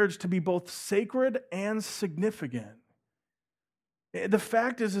designed marriage to be both sacred and significant. The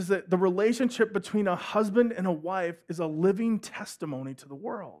fact is that the relationship between a husband and a wife is a living testimony to the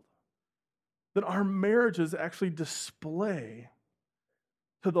world. That our marriages actually display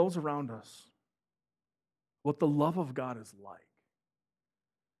to those around us what the love of God is like.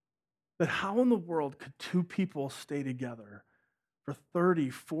 That how in the world could two people stay together for 30,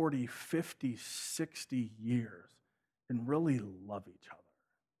 40, 50, 60 years and really love each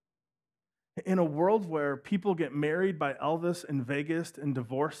other? In a world where people get married by Elvis in Vegas and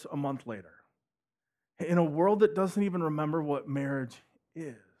divorce a month later. In a world that doesn't even remember what marriage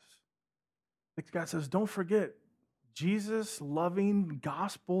is. God says, don't forget, Jesus' loving,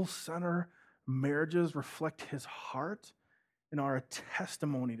 gospel-centered marriages reflect his heart and are a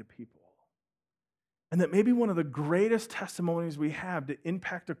testimony to people. And that maybe one of the greatest testimonies we have to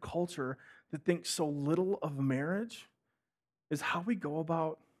impact a culture that thinks so little of marriage is how we go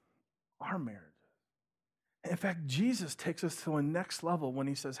about our marriages. In fact, Jesus takes us to a next level when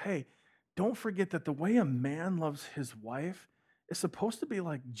he says, hey, don't forget that the way a man loves his wife is supposed to be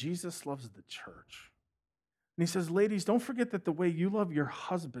like Jesus loves the church. And he says, ladies, don't forget that the way you love your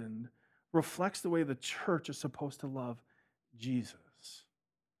husband reflects the way the church is supposed to love Jesus.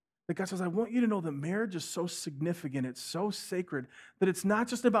 That God says, I want you to know that marriage is so significant, it's so sacred, that it's not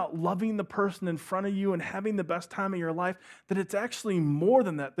just about loving the person in front of you and having the best time of your life, that it's actually more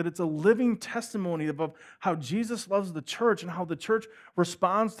than that it's a living testimony of how Jesus loves the church and how the church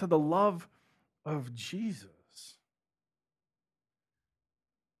responds to the love of Jesus.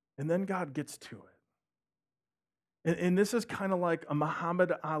 And then God gets to it. And this is kind of like a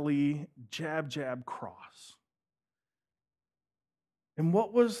Muhammad Ali jab, jab, cross. And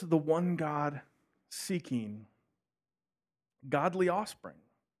what was the one God seeking? Godly offspring.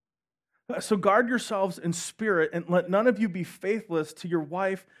 So guard yourselves in spirit and let none of you be faithless to your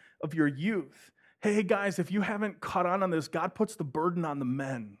wife of your youth. Hey guys, if you haven't caught on this, God puts the burden on the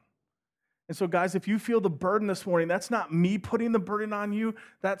men. And so guys, if you feel the burden this morning, that's not me putting the burden on you,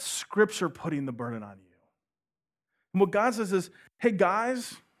 that's Scripture putting the burden on you. And what God says is, hey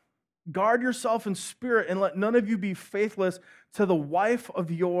guys, guard yourself in spirit and let none of you be faithless to the wife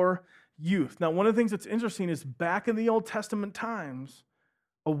of your youth. Now, one of the things that's interesting is back in the Old Testament times,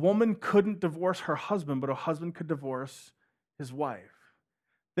 a woman couldn't divorce her husband, but a husband could divorce his wife.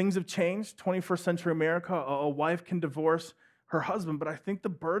 Things have changed. 21st century America, a wife can divorce her husband, but I think the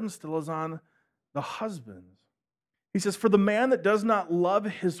burden still is on the husbands. He says, for the man that does not love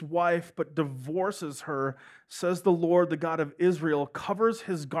his wife but divorces her, says the Lord, the God of Israel, covers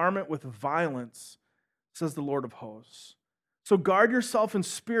his garment with violence, says the Lord of hosts. So guard yourself in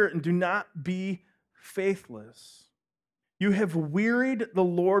spirit and do not be faithless. You have wearied the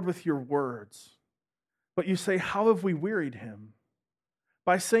Lord with your words. But you say, how have we wearied him?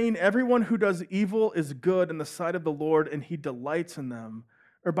 By saying everyone who does evil is good in the sight of the Lord and he delights in them.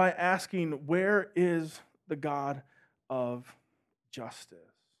 Or by asking, where is the God of justice?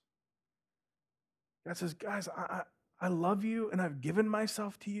 God says, guys, I love you and I've given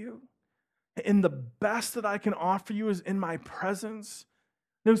myself to you. And the best that I can offer you is in my presence.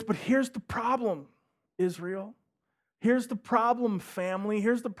 But here's the problem, Israel. Here's the problem, family.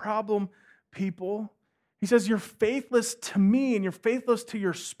 Here's the problem, people. He says, you're faithless to me and you're faithless to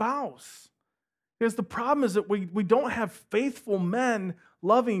your spouse. Because the problem is that we don't have faithful men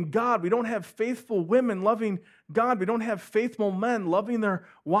loving God. We don't have faithful women loving God. We don't have faithful men loving their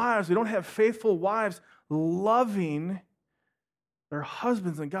wives. We don't have faithful wives loving their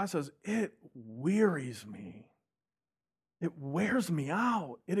husbands. And God says, it wearies me. It wears me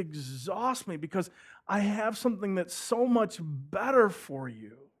out. It exhausts me because I have something that's so much better for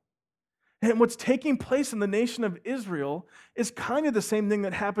you. And what's taking place in the nation of Israel is kind of the same thing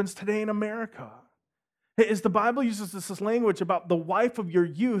that happens today in America. Is the Bible uses this language about the wife of your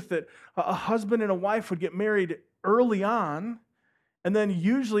youth, that a husband and a wife would get married early on, and then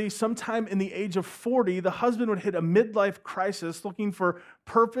usually sometime in the age of 40, the husband would hit a midlife crisis looking for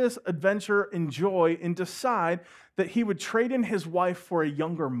purpose, adventure, and joy, and decide that he would trade in his wife for a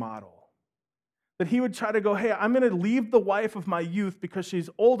younger model. That he would try to go, hey, I'm going to leave the wife of my youth because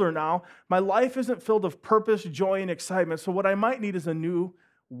she's older now. My life isn't filled with purpose, joy, and excitement, so what I might need is a new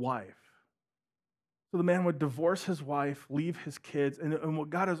wife. So the man would divorce his wife, leave his kids, and what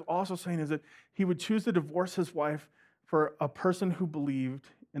God is also saying is that he would choose to divorce his wife for a person who believed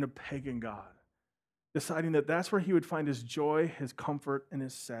in a pagan God, deciding that that's where he would find his joy, his comfort, and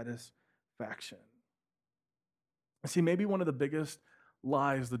his satisfaction. See, maybe one of the biggest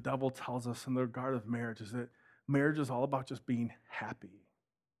lies the devil tells us in the regard of marriage is that marriage is all about just being happy.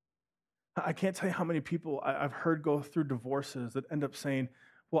 I can't tell you how many people I've heard go through divorces that end up saying,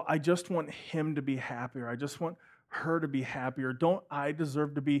 well, I just want him to be happy, or I just want her to be happy, or don't I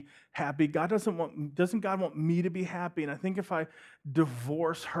deserve to be happy? Doesn't God want me to be happy? And I think if I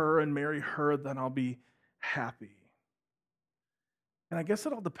divorce her and marry her, then I'll be happy. And I guess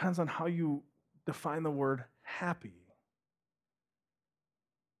it all depends on how you define the word happy.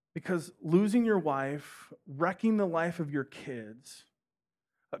 Because losing your wife, wrecking the life of your kids,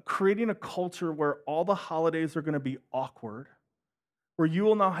 creating a culture where all the holidays are going to be awkward, where you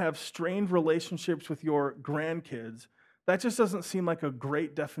will now have strained relationships with your grandkids, that just doesn't seem like a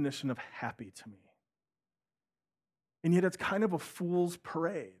great definition of happy to me. And yet it's kind of a fool's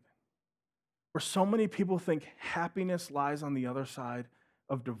parade, where so many people think happiness lies on the other side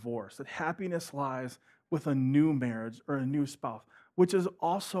of divorce, that happiness lies with a new marriage or a new spouse, which is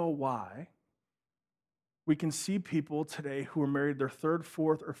also why we can see people today who are married their third,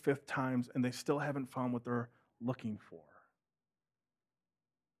 fourth, or fifth times and they still haven't found what they're looking for.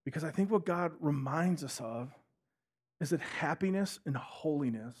 Because I think what God reminds us of is that happiness and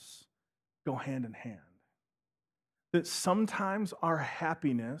holiness go hand in hand. That sometimes our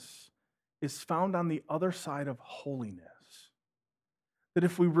happiness is found on the other side of holiness. That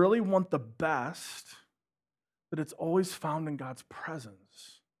if we really want the best, that it's always found in God's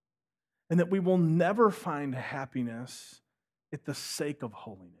presence. And that we will never find happiness at the sake of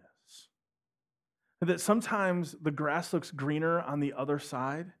holiness. And that sometimes the grass looks greener on the other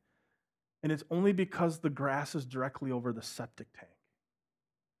side, and it's only because the grass is directly over the septic tank.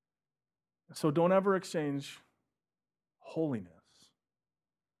 So don't ever exchange holiness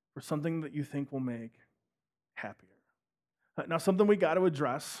for something that you think will make happier. Now, something we got to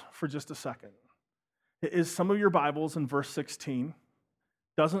address for just a second is some of your Bibles in verse 16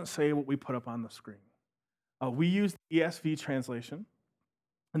 doesn't say what we put up on the screen. We use the ESV translation,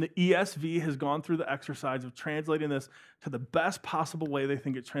 and the ESV has gone through the exercise of translating this to the best possible way they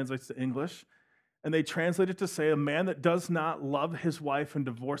think it translates to English. And they translate it to say, a man that does not love his wife and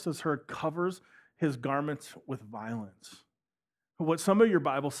divorces her covers his garments with violence. What some of your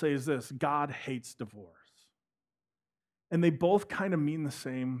Bibles say is this: God hates divorce. And they both kind of mean the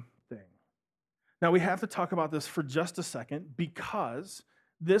same thing. Now, we have to talk about this for just a second because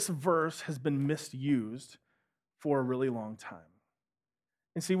this verse has been misused for a really long time.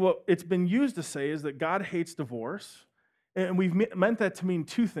 And see, what it's been used to say is that God hates divorce. And we've meant that to mean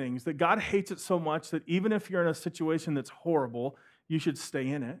two things: that God hates it so much that even if you're in a situation that's horrible, you should stay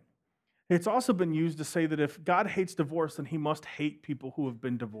in it. It's also been used to say that if God hates divorce, then he must hate people who have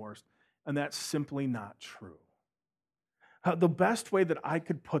been divorced. And that's simply not true. The best way that I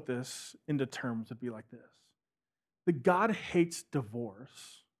could put this into terms would be like this: that God hates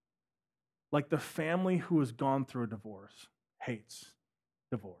divorce like the family who has gone through a divorce hates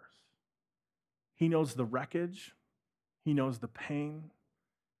divorce. He knows the wreckage. He knows the pain.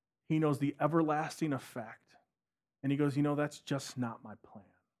 He knows the everlasting effect. And he goes, that's just not my plan.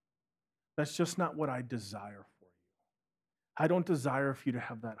 That's just not what I desire for you. I don't desire for you to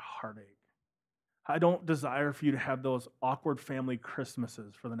have that heartache. I don't desire for you to have those awkward family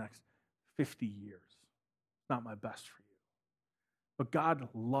Christmases for the next 50 years. Not my best for you. But God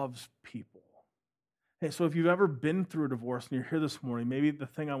loves people. And so if you've ever been through a divorce and you're here this morning, maybe the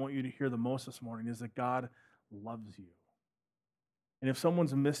thing I want you to hear the most this morning is that God loves you. And if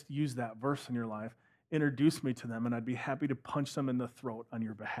someone's misused that verse in your life, introduce me to them, and I'd be happy to punch them in the throat on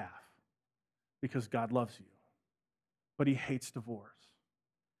your behalf, because God loves you. But he hates divorce.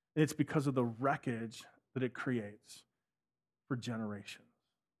 And it's because of the wreckage that it creates for generations.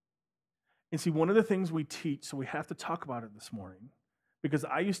 And see, one of the things we teach, so we have to talk about it this morning, because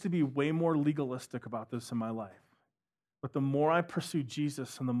I used to be way more legalistic about this in my life. But the more I pursue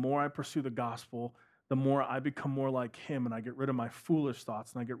Jesus and the more I pursue the gospel, the more I become more like him, and I get rid of my foolish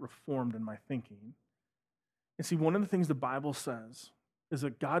thoughts and I get reformed in my thinking. And see, one of the things the Bible says is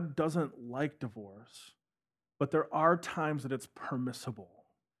that God doesn't like divorce, but there are times that it's permissible.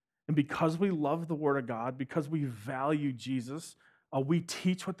 And because we love the Word of God, because we value Jesus, we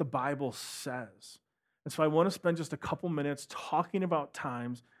teach what the Bible says. And so I want to spend just a couple minutes talking about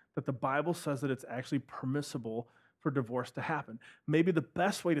times that the Bible says that it's actually permissible for divorce to happen. Maybe the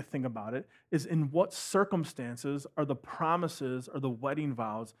best way to think about it is, in what circumstances are the promises or the wedding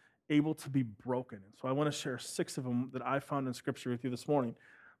vows able to be broken? And so I want to share 6 of them that I found in Scripture with you this morning.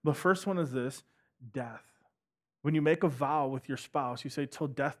 The first one is this: death. When you make a vow with your spouse, you say, "Till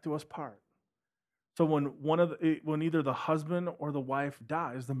death do us part." So when either the husband or the wife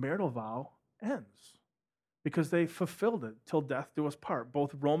dies, the marital vow ends because they fulfilled it. Till death do us part.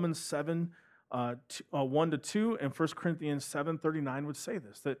 Both Romans 7, 1-2 and 1 Corinthians 7:39 would say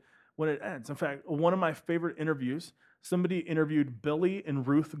this, that when it ends. In fact, one of my favorite interviews, somebody interviewed Billy and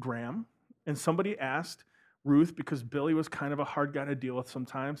Ruth Graham, and somebody asked Ruth, because Billy was kind of a hard guy to deal with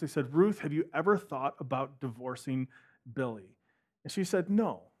sometimes, they said, "Ruth, have you ever thought about divorcing Billy?" And she said,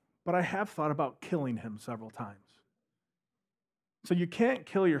 "No, but I have thought about killing him several times." So you can't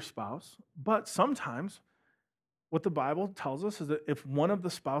kill your spouse, but sometimes what the Bible tells us is that if one of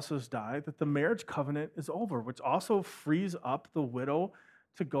the spouses die, that the marriage covenant is over, which also frees up the widow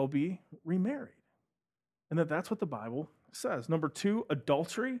to go be remarried. And that's what the Bible says. Number 2,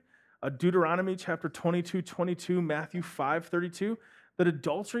 adultery. Deuteronomy chapter 22, Matthew 5:32, that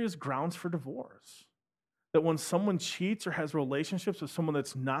adultery is grounds for divorce. That when someone cheats or has relationships with someone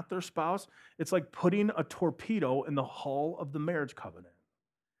that's not their spouse, it's like putting a torpedo in the hull of the marriage covenant.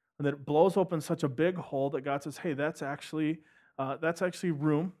 And that it blows open such a big hole that God says, "Hey, that's actually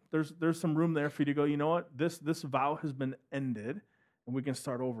room. There's some room there for you to go, you know what? This vow has been ended, and we can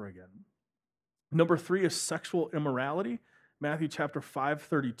start over again." Number 3 is sexual immorality. Matthew chapter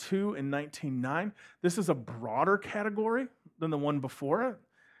 5:32 and 19:9. This is a broader category than the one before it,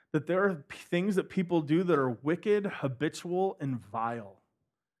 that there are things that people do that are wicked, habitual, and vile.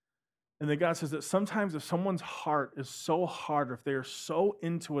 And then God says that sometimes if someone's heart is so hard, or if they are so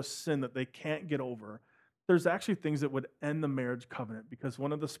into a sin that they can't get over, there's actually things that would end the marriage covenant because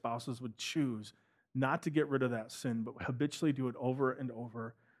one of the spouses would choose not to get rid of that sin, but habitually do it over and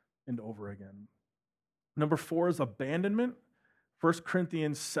over and over again. Number 4 is abandonment. 1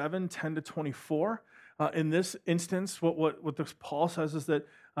 Corinthians 7:10-24. In this instance, what this Paul says is that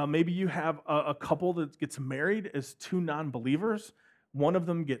maybe you have a couple that gets married as two non-believers. One of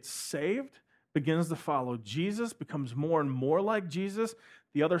them gets saved, begins to follow Jesus, becomes more and more like Jesus.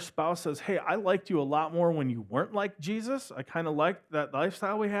 The other spouse says, hey, I liked you a lot more when you weren't like Jesus. I kind of liked that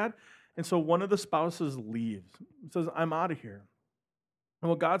lifestyle we had. And so one of the spouses leaves, says, I'm out of here. And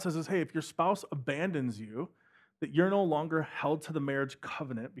what God says is, hey, if your spouse abandons you, that you're no longer held to the marriage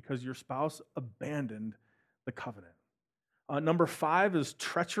covenant because your spouse abandoned the covenant. Number 5 is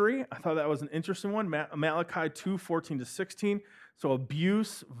treachery. I thought that was an interesting one. Malachi 2:14-16. So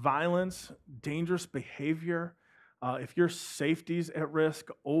abuse, violence, dangerous behavior. If your safety's at risk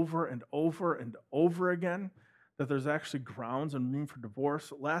over and over and over again, that there's actually grounds and room for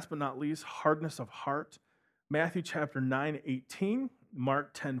divorce. Last but not least, hardness of heart. Matthew chapter 9:18,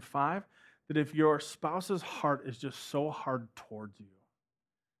 Mark 10:5. That if your spouse's heart is just so hard towards you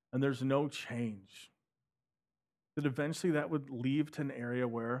and there's no change, that eventually that would lead to an area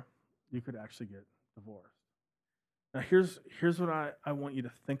where you could actually get divorced. Now, here's what I want you to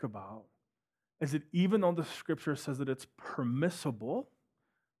think about, is that even though the scripture says that it's permissible,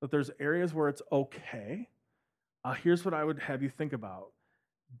 that there's areas where it's okay, here's what I would have you think about.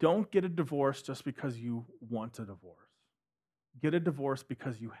 Don't get a divorce just because you want a divorce. Get a divorce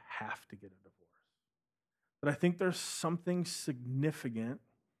because you have to get a divorce. But I think there's something significant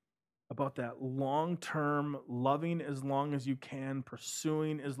about that long-term loving as long as you can,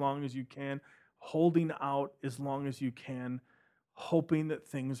 pursuing as long as you can, holding out as long as you can, hoping that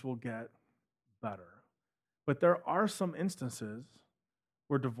things will get better. But there are some instances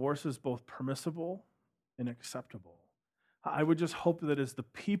where divorce is both permissible and acceptable. I would just hope that as the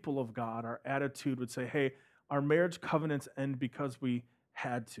people of God, our attitude would say, hey, our marriage covenants end because we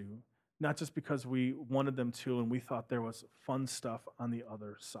had to, not just because we wanted them to and we thought there was fun stuff on the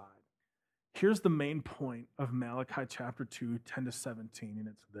other side. Here's the main point of Malachi chapter 2:10-17, and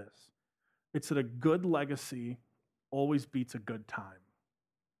it's this. It's that a good legacy always beats a good time.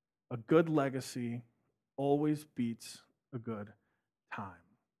 A good legacy always beats a good time.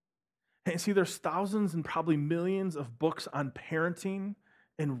 And see, there's thousands and probably millions of books on parenting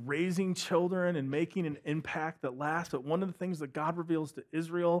and raising children and making an impact that lasts. But one of the things that God reveals to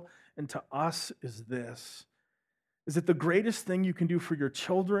Israel and to us is this, is that the greatest thing you can do for your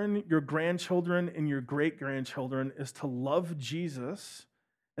children, your grandchildren, and your great-grandchildren is to love Jesus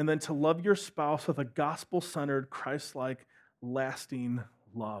and then to love your spouse with a gospel-centered, Christ-like, lasting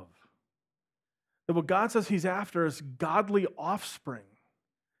love. That what God says he's after is godly offspring.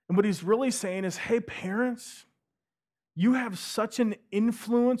 And what he's really saying is, hey, parents, you have such an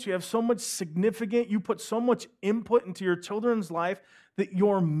influence, you have so much significant, you put so much input into your children's life that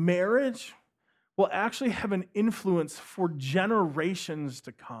your marriage will actually have an influence for generations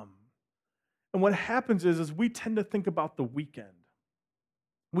to come. And what happens is we tend to think about the weekend.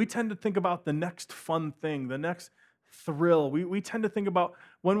 We tend to think about the next fun thing, the next thrill. We tend to think about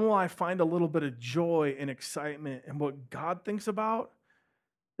when will I find a little bit of joy and excitement. And what God thinks about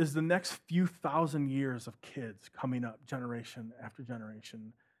is the next few thousand years of kids coming up, generation after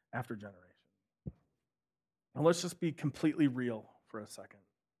generation after generation. And let's just be completely real for a second.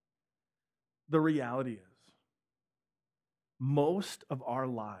 The reality is, most of our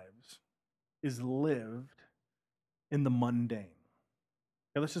lives is lived in the mundane.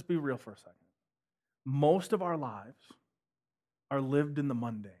 Okay, let's just be real for a second. Most of our lives are lived in the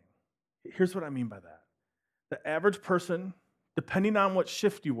mundane. Here's what I mean by that. The average person, depending on what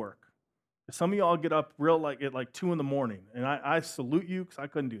shift you work, some of y'all get up at 2 a.m, and I salute you because I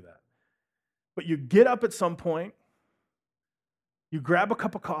couldn't do that. But you get up at some point, you grab a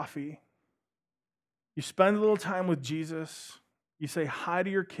cup of coffee, you spend a little time with Jesus, you say hi to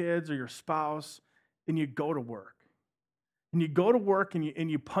your kids or your spouse, and you go to work. And you go to work and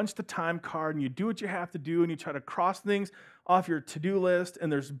you punch the time card and you do what you have to do and you try to cross things off your to-do list, and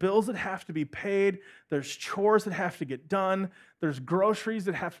there's bills that have to be paid, there's chores that have to get done, there's groceries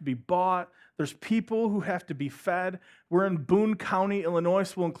that have to be bought, there's people who have to be fed. We're in Boone County, Illinois,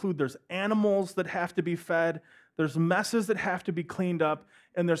 so we'll include there's animals that have to be fed, there's messes that have to be cleaned up,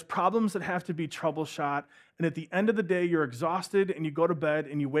 and there's problems that have to be troubleshot. And at the end of the day, you're exhausted and you go to bed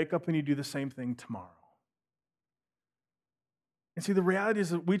and you wake up and you do the same thing tomorrow. And see, the reality is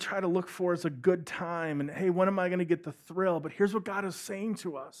that we try to look for is a good time and, hey, when am I going to get the thrill? But here's what God is saying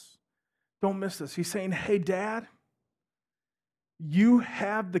to us. Don't miss this. He's saying, hey, Dad, you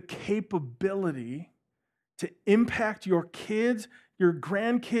have the capability to impact your kids, your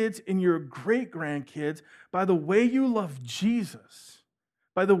grandkids, and your great-grandkids by the way you love Jesus,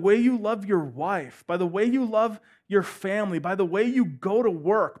 by the way you love your wife, by the way you love your family, by the way you go to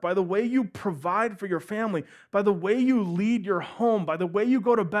work, by the way you provide for your family, by the way you lead your home, by the way you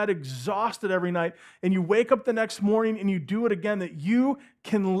go to bed exhausted every night, and you wake up the next morning and you do it again, that you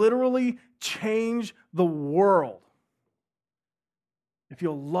can literally change the world if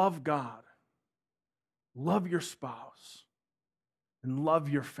you'll love God, love your spouse, and love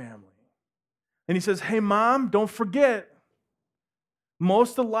your family. And he says, hey, Mom, don't forget,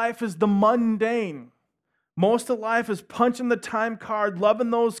 most of life is the mundane. Most of life is punching the time card, loving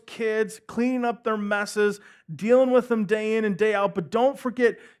those kids, cleaning up their messes, dealing with them day in and day out. But don't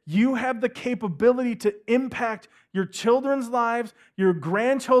forget, you have the capability to impact your children's lives, your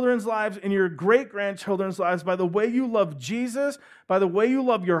grandchildren's lives, and your great-grandchildren's lives by the way you love Jesus, by the way you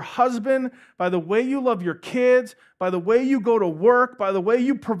love your husband, by the way you love your kids, by the way you go to work, by the way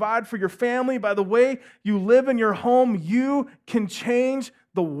you provide for your family, by the way you live in your home. You can change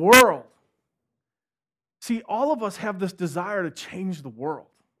the world. See, all of us have this desire to change the world.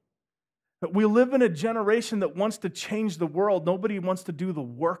 But we live in a generation that wants to change the world. Nobody wants to do the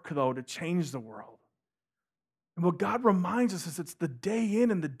work, though, to change the world. And what God reminds us is it's the day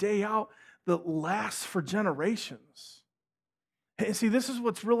in and the day out that lasts for generations. And see, this is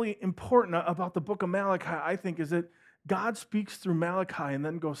what's really important about the book of Malachi, I think, is that God speaks through Malachi and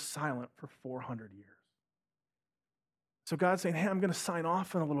then goes silent for 400 years. So God's saying, hey, I'm going to sign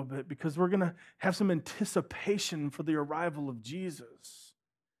off in a little bit because we're going to have some anticipation for the arrival of Jesus.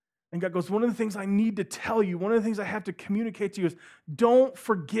 And God goes, one of the things I need to tell you, one of the things I have to communicate to you is don't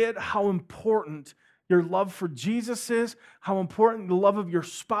forget how important your love for Jesus is, how important the love of your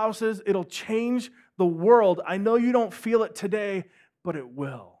spouse is. It'll change the world. I know you don't feel it today, but it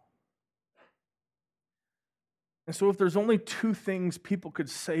will. And so if there's only two things people could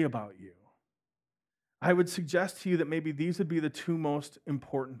say about you, I would suggest to you that maybe these would be the two most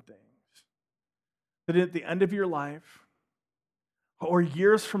important things. That at the end of your life, or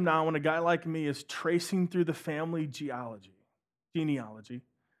years from now, when a guy like me is tracing through the family genealogy,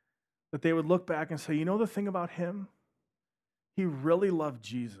 that they would look back and say, you know the thing about him? He really loved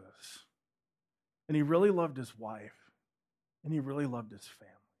Jesus, and he really loved his wife, and he really loved his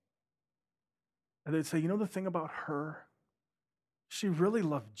family. And they'd say, you know the thing about her? She really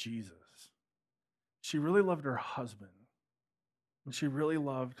loved Jesus. She really loved her husband, and she really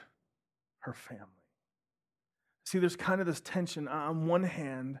loved her family. See, there's kind of this tension. On one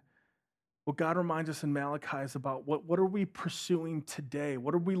hand, what God reminds us in Malachi is about what are we pursuing today?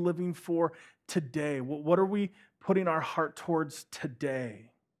 What are we living for today? What are we putting our heart towards today?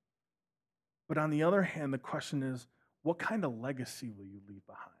 But on the other hand, the question is, what kind of legacy will you leave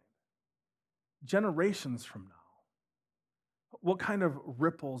behind? Generations from now. What kind of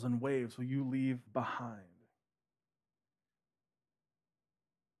ripples and waves will you leave behind?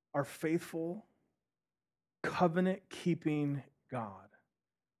 Our faithful, covenant-keeping God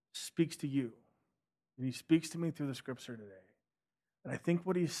speaks to you, and he speaks to me through the scripture today. And I think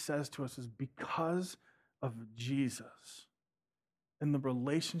what he says to us is because of Jesus and the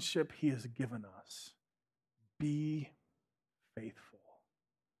relationship he has given us, be faithful.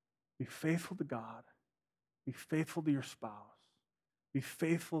 Be faithful to God. Be faithful to your spouse. Be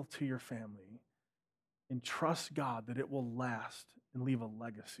faithful to your family, and trust God that it will last and leave a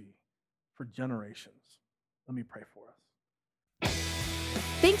legacy for generations. Let me pray for us.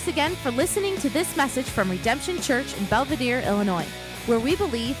 Thanks again for listening to this message from Redemption Church in Belvidere, Illinois, where we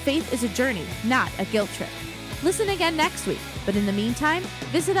believe faith is a journey, not a guilt trip. Listen again next week, but in the meantime,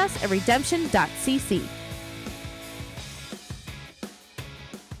 visit us at redemption.cc.